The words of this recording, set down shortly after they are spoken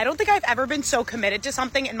I don't think I've ever been so committed to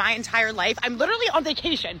something in my entire life. I'm literally on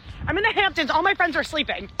vacation. I'm in the Hamptons. All my friends are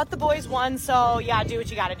sleeping. But the boys won, so yeah, do what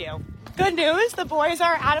you gotta do. Good news, the boys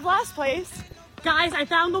are out of last place. Guys, I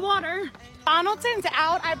found the water. Donaldson's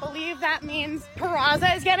out. I believe that means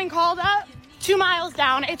Peraza is getting called up. 2 miles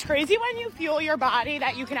down. It's crazy when you fuel your body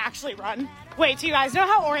that you can actually run. Wait, do you guys know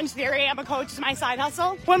how Orange Theory, I'm a coach, is my side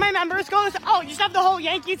hustle? One of my members goes, oh, you just have the whole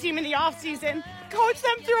Yankee team in the off season. Coach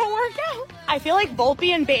them through a workout. I feel like Volpe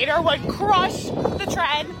and Bader would crush the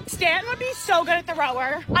tread. Stanton would be so good at the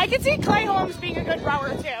rower. I could see Clay Holmes being a good rower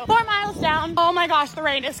too. 4 miles down. Oh my gosh, the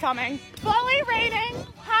rain is coming. Fully raining.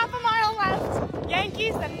 Half a mile left.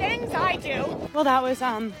 Yankees, the things I do. Well, that was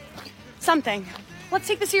something. Let's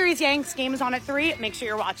take the series, Yanks. Game is on at 3. Make sure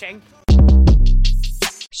you're watching.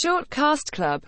 Shortcast Club.